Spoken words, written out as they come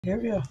Here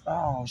we go.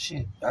 Oh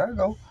shit. There we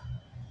go.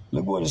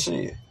 Look what it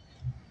said.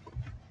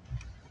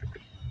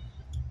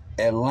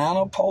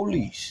 Atlanta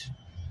police.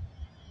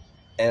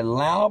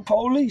 Atlanta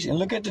police. And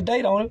look at the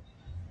date on it.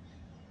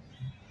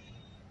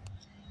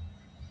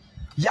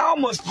 Y'all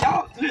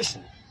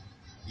listen.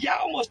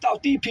 Y'all must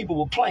thought these people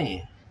were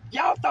playing.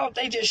 Y'all thought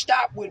they just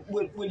stopped with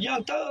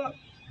Young Thug?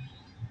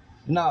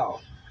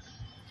 No.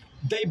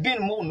 They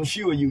been wanting a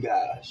few of you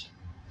guys.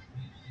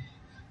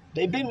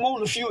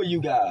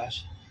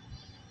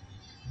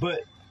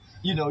 But,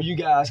 you know, you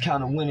guys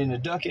kind of went into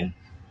ducking,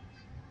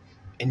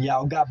 and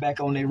y'all got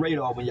back on their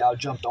radar when y'all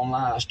jumped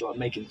online and started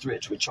making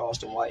threats with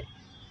Charleston White.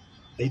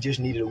 They just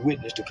needed a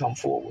witness to come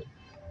forward.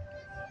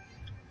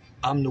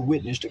 I'm the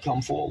witness to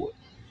come forward.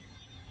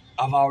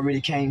 I've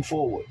already came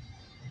forward.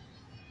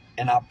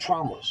 And I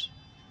promise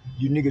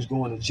you niggas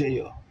going to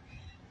jail,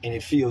 and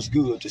it feels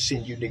good to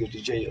send you niggas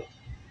to jail.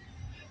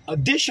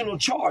 Additional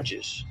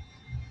charges,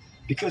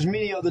 because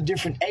many other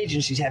different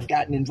agencies have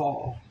gotten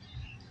involved.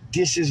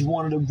 This is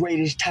one of the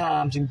greatest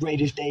times and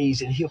greatest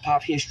days in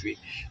hip-hop history.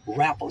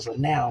 Rappers are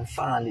now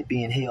finally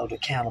being held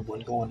accountable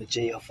and going to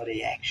jail for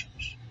their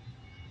actions.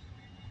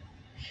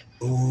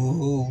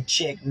 Ooh,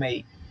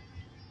 checkmate.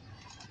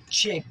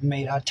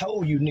 Checkmate. I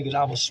told you niggas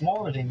I was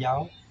smarter than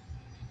y'all.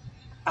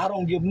 I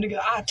don't give niggas.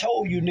 I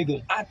told you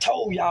niggas. I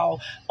told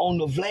y'all on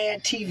the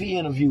Vlad TV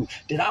interview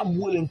that I'm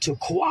willing to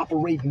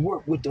cooperate and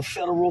work with the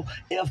federal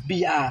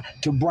FBI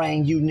to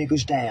bring you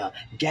niggas down.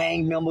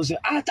 Gang members.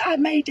 I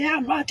made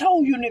that. I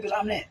told you niggas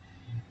I'm that.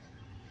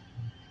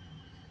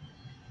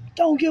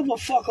 Don't give a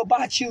fuck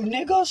about you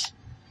niggas.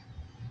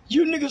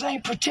 You niggas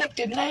ain't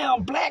protected now.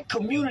 Black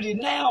community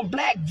now.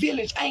 Black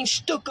village ain't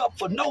stuck up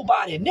for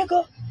nobody,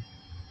 nigga.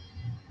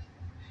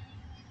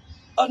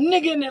 A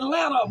nigga in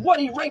Atlanta, what,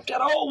 he raped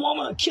that old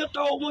woman and killed the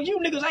old woman? You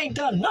niggas ain't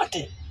done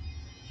nothing.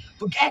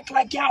 But act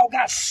like y'all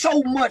got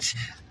so much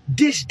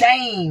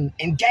disdain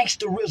and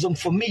gangsterism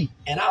for me,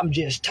 and I'm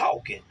just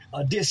talking.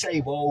 A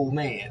disabled old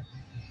man.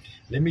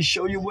 Let me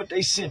show you what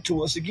they sent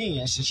to us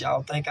again, since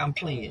y'all think I'm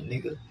playing,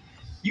 nigga.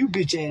 You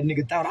bitch ass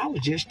nigga thought I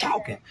was just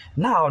talking.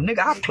 No,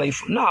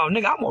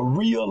 nigga, I'm a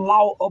real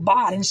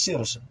law-abiding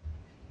citizen.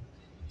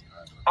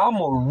 I'm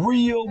a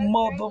real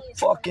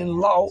motherfucking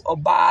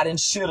law-abiding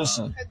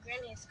citizen.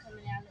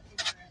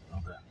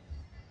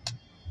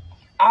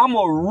 I'm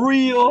a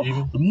real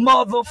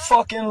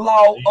motherfucking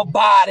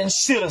law-abiding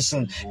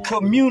citizen.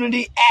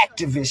 Community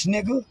activist,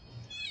 nigga.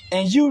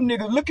 And you,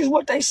 nigga, look at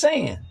what they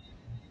saying.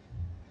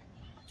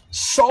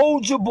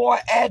 Soulja Boy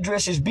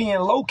address is being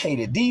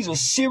located. These are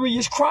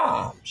serious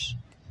crimes.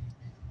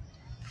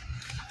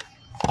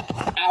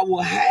 I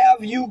will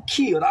have you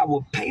killed. I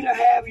will pay to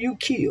have you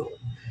killed.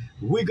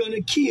 We're going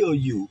to kill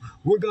you.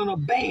 We're going to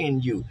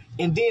ban you.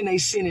 And then they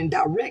sending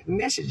direct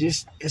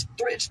messages as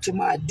threats to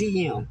my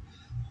DM.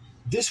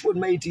 This what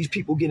made these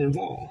people get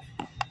involved.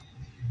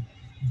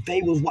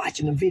 They was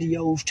watching the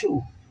videos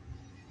too.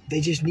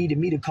 They just needed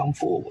me to come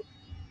forward.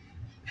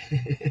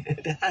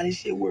 That's how this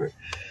shit work.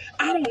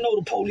 I don't know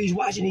the police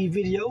watching these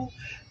videos.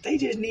 They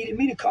just needed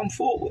me to come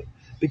forward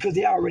because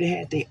they already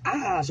had their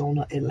eyes on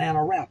the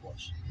Atlanta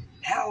rappers.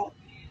 How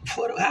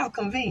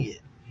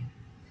convenient.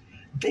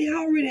 They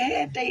already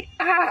had their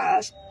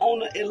eyes on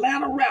the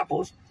Atlanta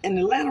rappers, and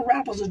the Atlanta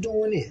rappers are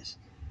doing this.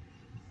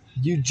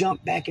 You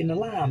jump back in the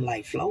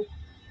limelight, Flo.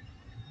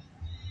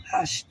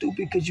 How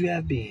stupid could you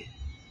have been?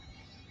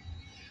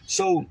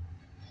 So,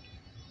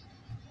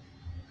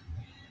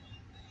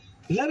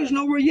 let us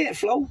know where you at,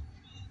 Flo.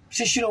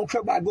 Since you don't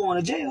care about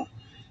going to jail,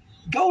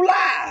 go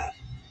live.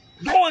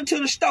 Go into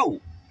the store.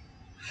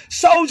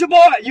 Soulja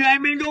Boy, you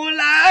ain't been going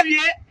live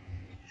yet.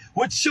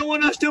 What's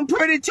showing us them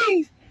pretty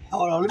teeth?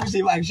 Hold on, let me see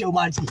if I can show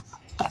my teeth.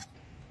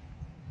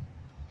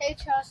 Hey,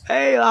 Charleston.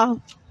 Hey,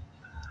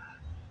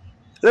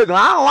 look,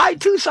 I don't like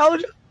too,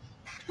 Soulja.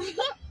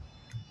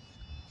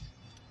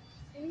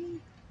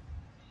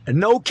 And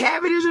no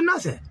cavities or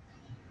nothing.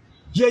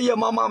 Yeah,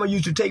 my mama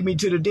used to take me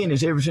to the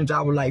dentist ever since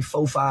I was like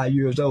 4, 5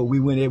 years old. We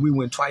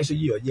went twice a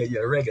year. Yeah,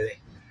 regularly.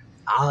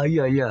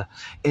 Yeah.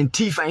 And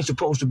teeth ain't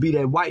supposed to be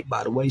that white,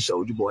 by the way,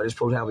 Soulja Boy. They're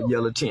supposed to have a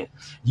yellow tint.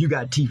 You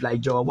got teeth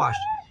like George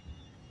Washington.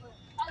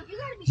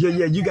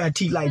 Yeah, you got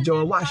teeth like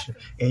George Washington.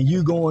 And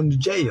you going to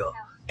jail.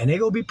 And they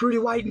gonna be pretty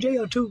white in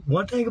jail too.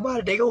 One thing about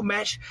it, they gonna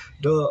match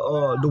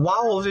the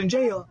walls in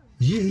jail.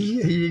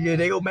 Yeah,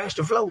 they gonna match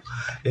the flow.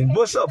 And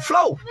what's up,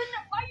 Flo?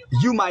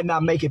 You might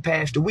not make it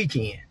past the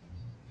weekend.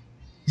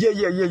 Yeah.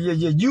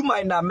 You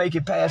might not make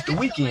it past the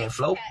weekend,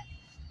 Flo.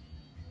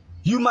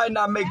 You might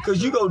not make it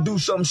because you gonna do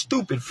something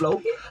stupid,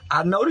 Flo.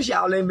 I noticed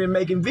y'all ain't been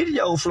making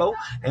videos, Flo.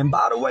 And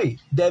by the way,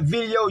 that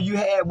video you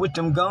had with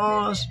them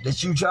guns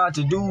that you tried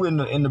to do in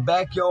the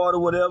backyard or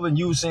whatever, and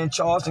you was saying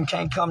Charleston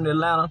can't come to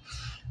Atlanta,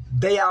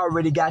 they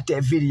already got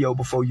that video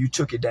before you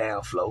took it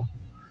down, Flo.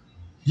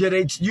 Yeah,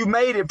 you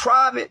made it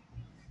private,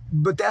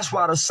 but that's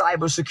why the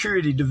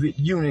cybersecurity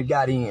unit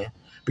got in,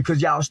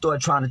 because y'all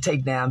started trying to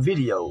take down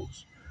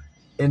videos.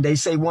 And they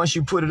say once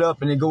you put it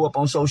up and it go up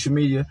on social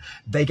media,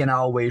 they can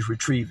always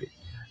retrieve it.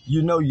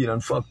 You know you done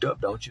fucked up,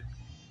 don't you?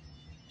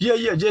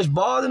 Yeah, just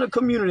bothering a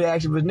community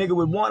activist, nigga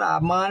with one eye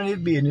minding his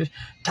business,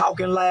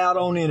 talking loud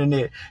on the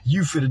internet.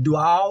 You finna do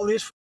all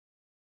this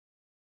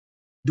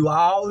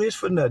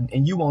for nothing,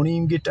 and you won't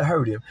even get to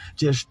hurt him.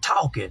 Just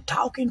talking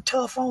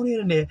tough on the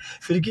internet,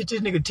 finna get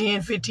this nigga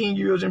 10, 15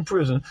 years in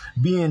prison,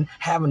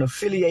 having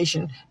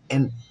affiliation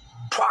and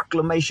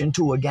proclamation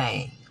to a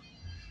gang.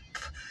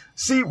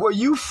 See, where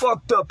you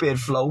fucked up at,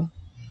 Flo,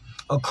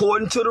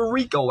 according to the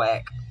RICO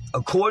Act,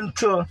 according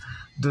to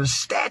the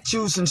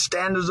statutes and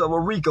standards of a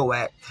RICO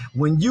Act,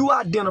 when you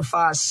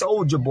identify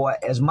Soulja Boy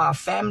as my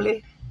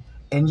family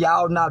and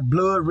y'all not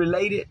blood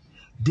related,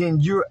 then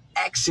you're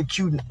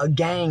executing a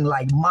gang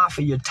like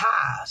mafia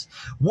ties.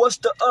 What's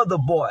the other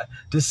boy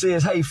that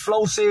says, hey,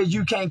 Flo says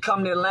you can't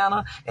come to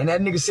Atlanta, and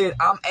that nigga said,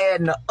 I'm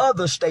adding the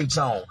other states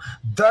on.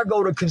 There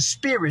go the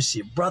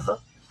conspiracy, brother.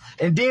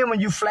 And then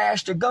when you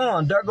flash the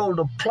gun, there go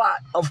the plot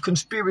of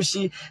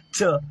conspiracy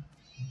to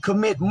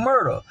commit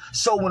murder.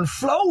 So when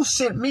Flo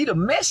sent me the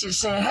message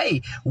saying,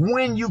 hey,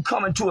 when you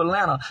coming to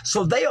Atlanta,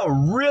 so they are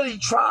really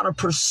trying to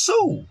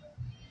pursue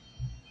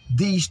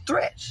these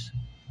threats.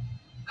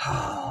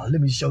 Oh, let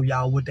me show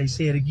y'all what they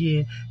said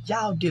again.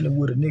 Y'all dealing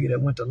with a nigga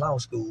that went to law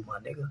school, my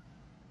nigga.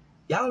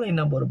 Y'all ain't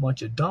nothing but a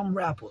bunch of dumb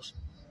rappers.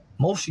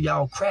 Most of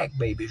y'all crack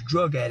babies,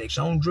 drug addicts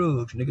on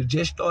drugs. Niggas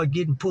just started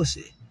getting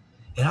pussy.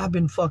 And I've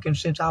been fucking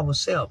since I was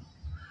 7.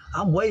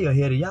 I'm way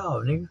ahead of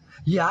y'all, nigga.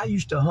 Yeah, I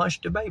used to hunch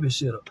the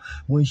babysitter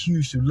when she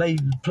used to lay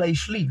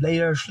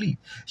her asleep.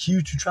 She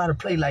used to try to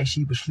play like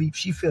she was asleep.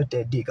 She felt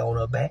that dick on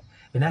her back.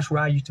 And that's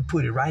where I used to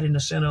put it, right in the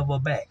center of her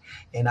back.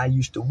 And I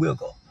used to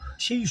wiggle.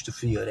 She used to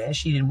feel that.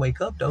 She didn't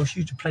wake up, though. She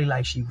used to play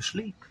like she was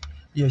asleep.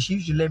 Yeah, she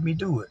used to let me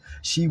do it.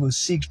 She was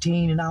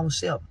 16 and I was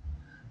 7.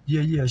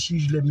 Yeah, she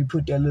used to let me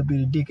put that little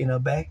bit of dick in her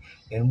back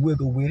and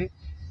wiggle with it.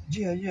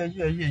 Yeah.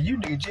 You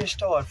nigga just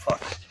started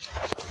fucking.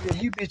 Yeah,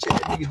 you bitch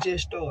that nigga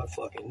just started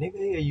fucking. Nigga,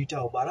 the hell you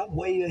talking about? I'm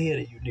way ahead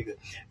of you, nigga.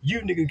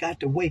 You nigga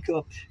got to wake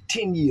up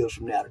 10 years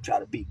from now to try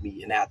to beat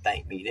me and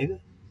outthink me, nigga.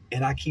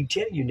 And I keep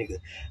telling you, nigga,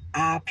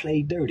 I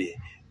play dirty.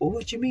 Well,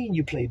 what you mean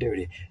you play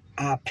dirty?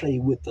 I play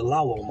with the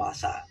law on my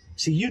side.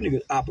 See, you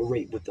niggas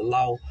operate with the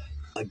law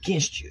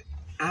against you.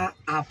 I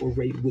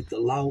operate with the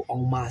law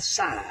on my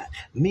side,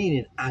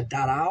 meaning I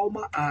dot all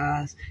my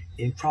I's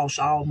and cross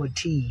all my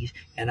T's,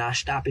 and I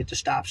stop at the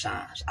stop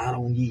signs. I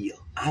don't yield.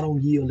 I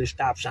don't yield at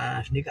stop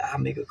signs, nigga. I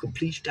make a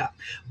complete stop.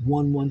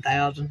 1,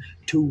 1,000,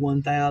 2,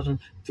 1,000,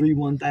 3,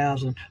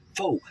 1,000,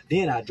 4.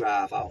 Then I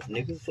drive off,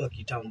 nigga. Fuck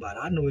you talking about?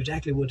 I know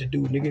exactly what to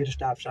do, nigga, at the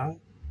stop sign.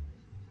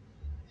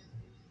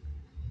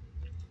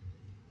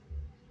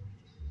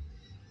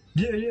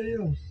 Yeah.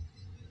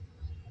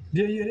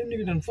 Yeah, them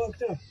niggas done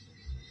fucked up.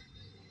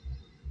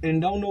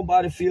 And don't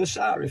nobody feel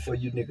sorry for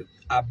you, nigga.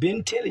 I've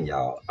been telling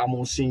y'all I'm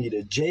gonna send you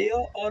to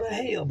jail or to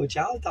hell, but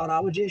y'all thought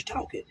I was just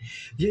talking.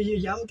 Yeah,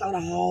 y'all thought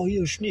he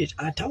a snitch.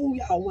 I told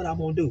y'all what I'm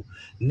gonna do.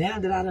 Now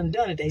that I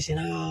done it, they said,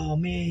 oh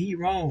man, he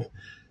wrong.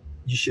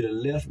 You should have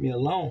left me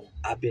alone.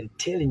 I've been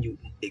telling you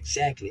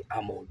exactly.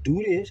 I'm gonna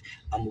do this.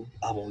 I'm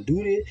gonna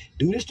do this.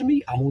 Do this to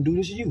me. I'm gonna do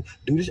this to you.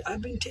 Do this.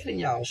 I've been telling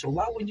y'all. So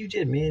why wouldn't you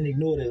just, man,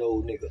 ignore that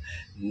old nigga?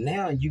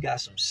 Now you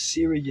got some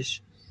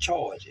serious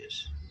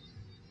charges.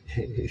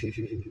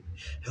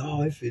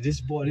 Oh, this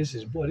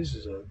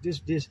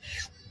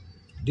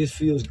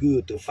feels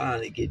good to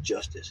finally get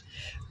justice.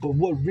 But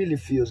what really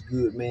feels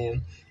good,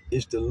 man,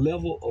 is the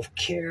level of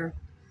care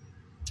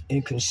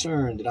and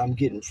concern that I'm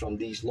getting from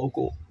these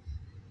local,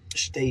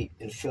 state,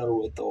 and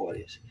federal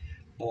authorities.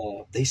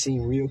 They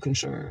seem real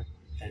concerned,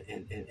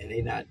 and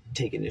they're not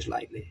taking this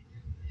lightly.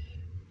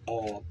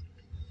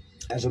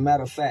 As a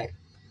matter of fact,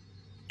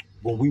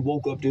 when we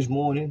woke up this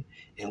morning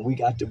and we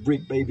got the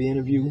Brick Baby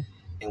interview,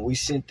 and we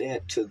sent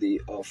that to the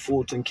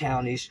Fulton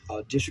County's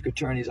District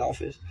Attorney's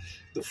Office.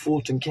 The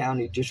Fulton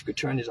County District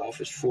Attorney's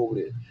Office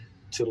forwarded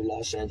to the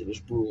Los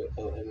Angeles Bureau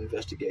of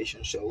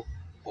Investigation. So,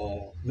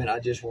 man, I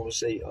just want to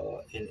say,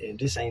 and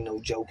this ain't no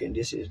joking.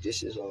 This is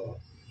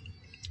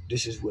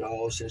with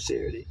all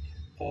sincerity.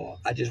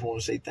 I just want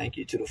to say thank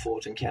you to the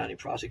Fulton County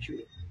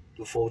prosecutor,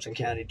 the Fulton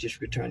County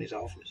District Attorney's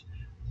Office.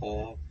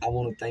 I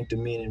want to thank the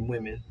men and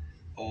women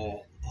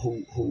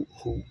who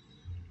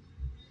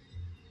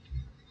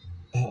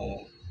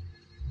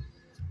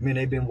man,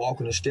 they've been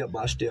walking a step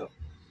by step.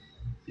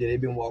 Yeah,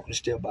 they've been walking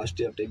step by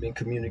step. They've been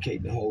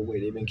communicating the whole way.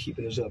 They've been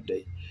keeping us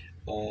updated.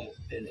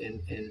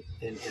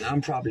 And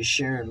I'm probably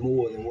sharing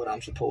more than what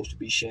I'm supposed to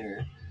be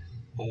sharing.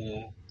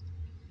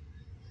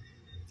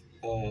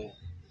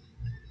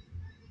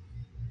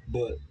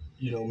 But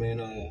you know, man,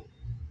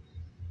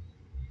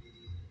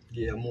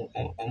 yeah, I'm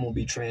gonna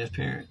be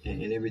transparent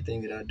in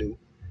everything that I do,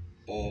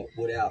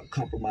 without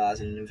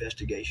compromising an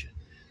investigation,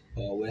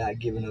 without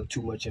giving up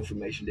too much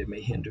information that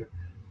may hinder,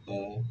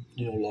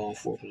 law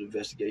enforcement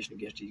investigation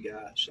against these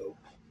guys. So,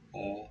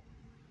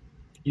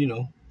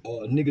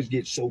 niggas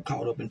get so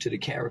caught up into the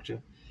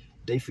character,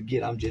 they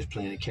forget I'm just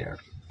playing a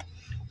character.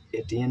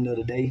 At the end of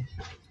the day,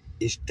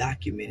 it's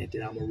documented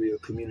that I'm a real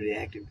community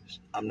activist.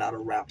 I'm not a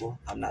rapper.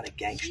 I'm not a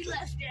gangster.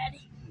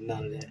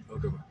 None of that.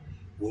 Okay.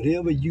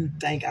 whatever you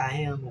think I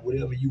am or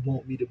whatever you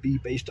want me to be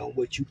based on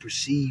what you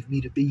perceive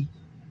me to be,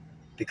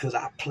 because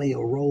I play a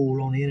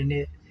role on the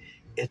internet,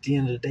 at the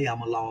end of the day,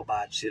 I'm a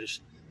law-abiding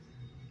citizen.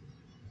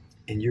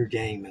 And you're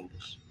gang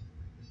members.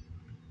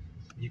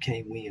 You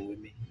can't win with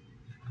me.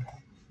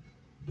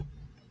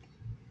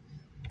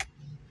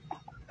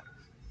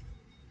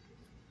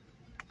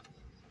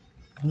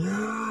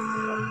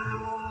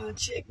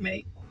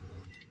 Checkmate.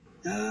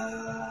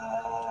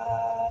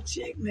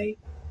 Checkmate.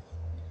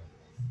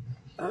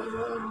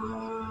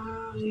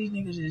 These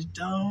niggas is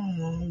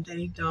dumb.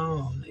 They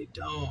dumb.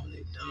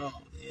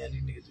 Yeah,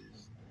 these niggas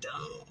is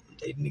dumb.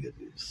 They niggas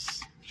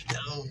is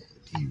dumb.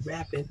 These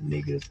rapping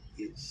niggas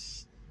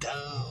is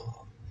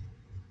dumb.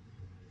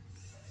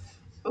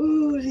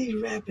 Ooh, these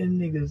rapping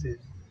niggas is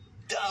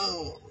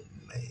dumb,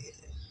 man.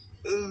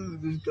 Ooh,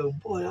 just go,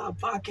 boy,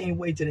 I can't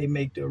wait till they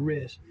make the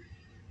arrest.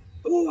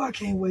 Ooh, I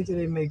can't wait till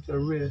they make the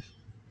arrest.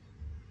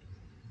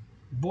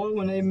 Boy,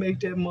 when they make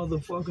that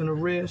motherfucking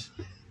arrest,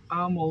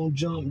 I'm gonna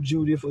jump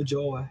Judy for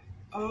joy.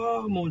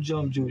 Oh, I'm gonna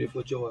jump Judy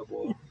for joy,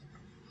 boy.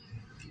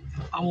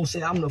 I'm gonna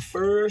say I'm the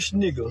first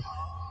nigga.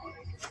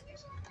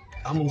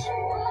 I'm gonna...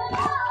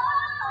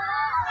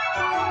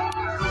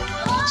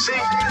 See,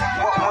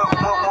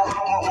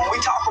 when we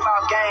talk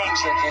about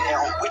gangs and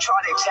we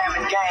try to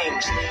examine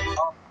gangs,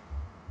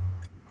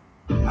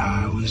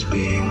 I was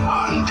being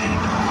hunted.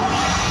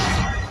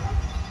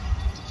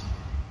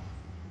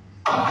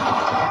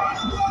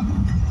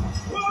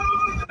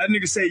 That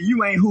nigga say,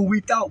 you ain't who we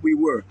thought we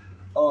were.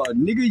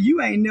 Nigga,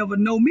 you ain't never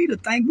know me to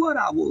think what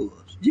I was.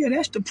 Yeah,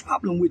 that's the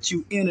problem with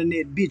you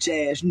internet bitch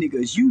ass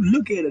niggas. You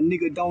look at a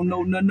nigga, don't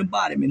know nothing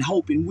about him and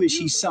hope and wish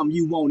he's something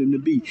you want him to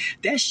be.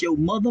 That's your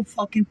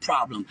motherfucking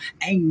problem.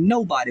 Ain't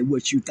nobody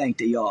what you think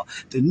they are.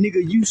 The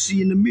nigga you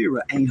see in the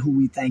mirror ain't who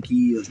we think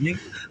he is, nigga.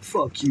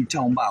 Fuck you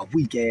talking about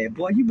weak ass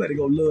boy. You better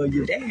go love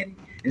your daddy.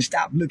 And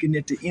stop looking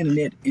at the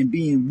internet and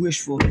being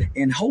wishful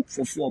and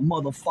hopeful for a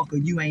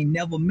motherfucker you ain't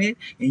never met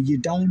and you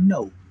don't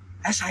know.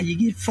 That's how you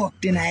get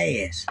fucked in the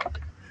ass.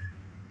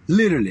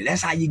 Literally,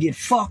 that's how you get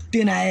fucked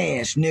in the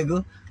ass,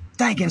 nigga.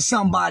 Thinking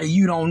somebody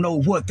you don't know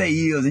what they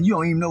is and you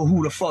don't even know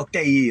who the fuck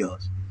they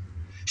is.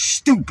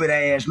 Stupid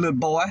ass little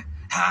boy.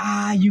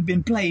 You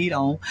been played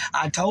on.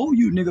 I told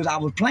you niggas I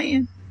was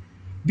playing.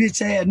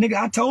 Bitch ass nigga,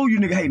 I told you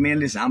nigga, hey man,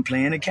 listen, I'm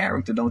playing a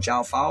character. Don't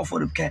y'all fall for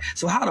the character.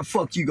 So how the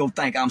fuck you go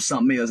think I'm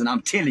something else and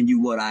I'm telling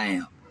you what I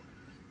am?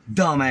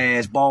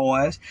 Dumbass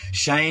boys.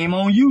 Shame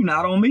on you,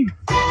 not on me.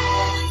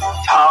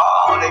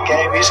 Oh, they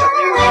gave me some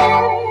music.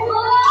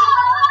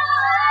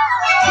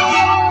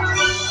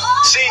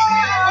 See,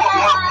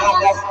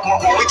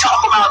 when we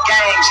talk about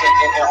gangs and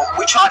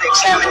we try to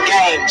examine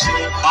gangs,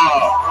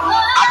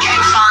 I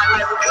can't find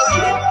nothing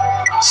good.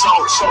 So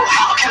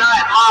how can I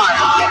admire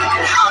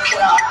and how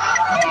can I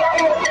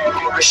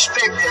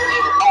respect and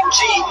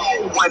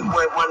OG when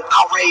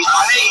I raise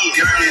my hand?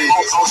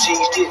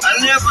 OGs did. I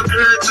never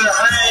cared to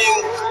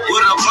hang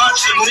with a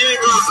bunch of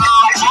niggas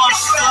all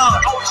bunched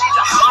up,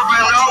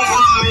 hovering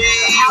over me.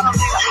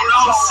 You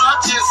know,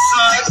 such and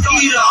such,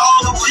 he the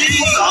OG.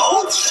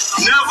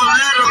 Never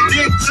let him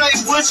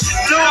dictate what you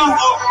do.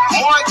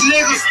 Mark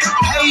niggas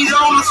hate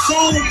on the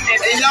food,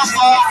 and y'all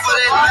fall for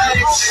that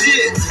lame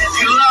shit.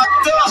 You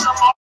locked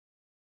up.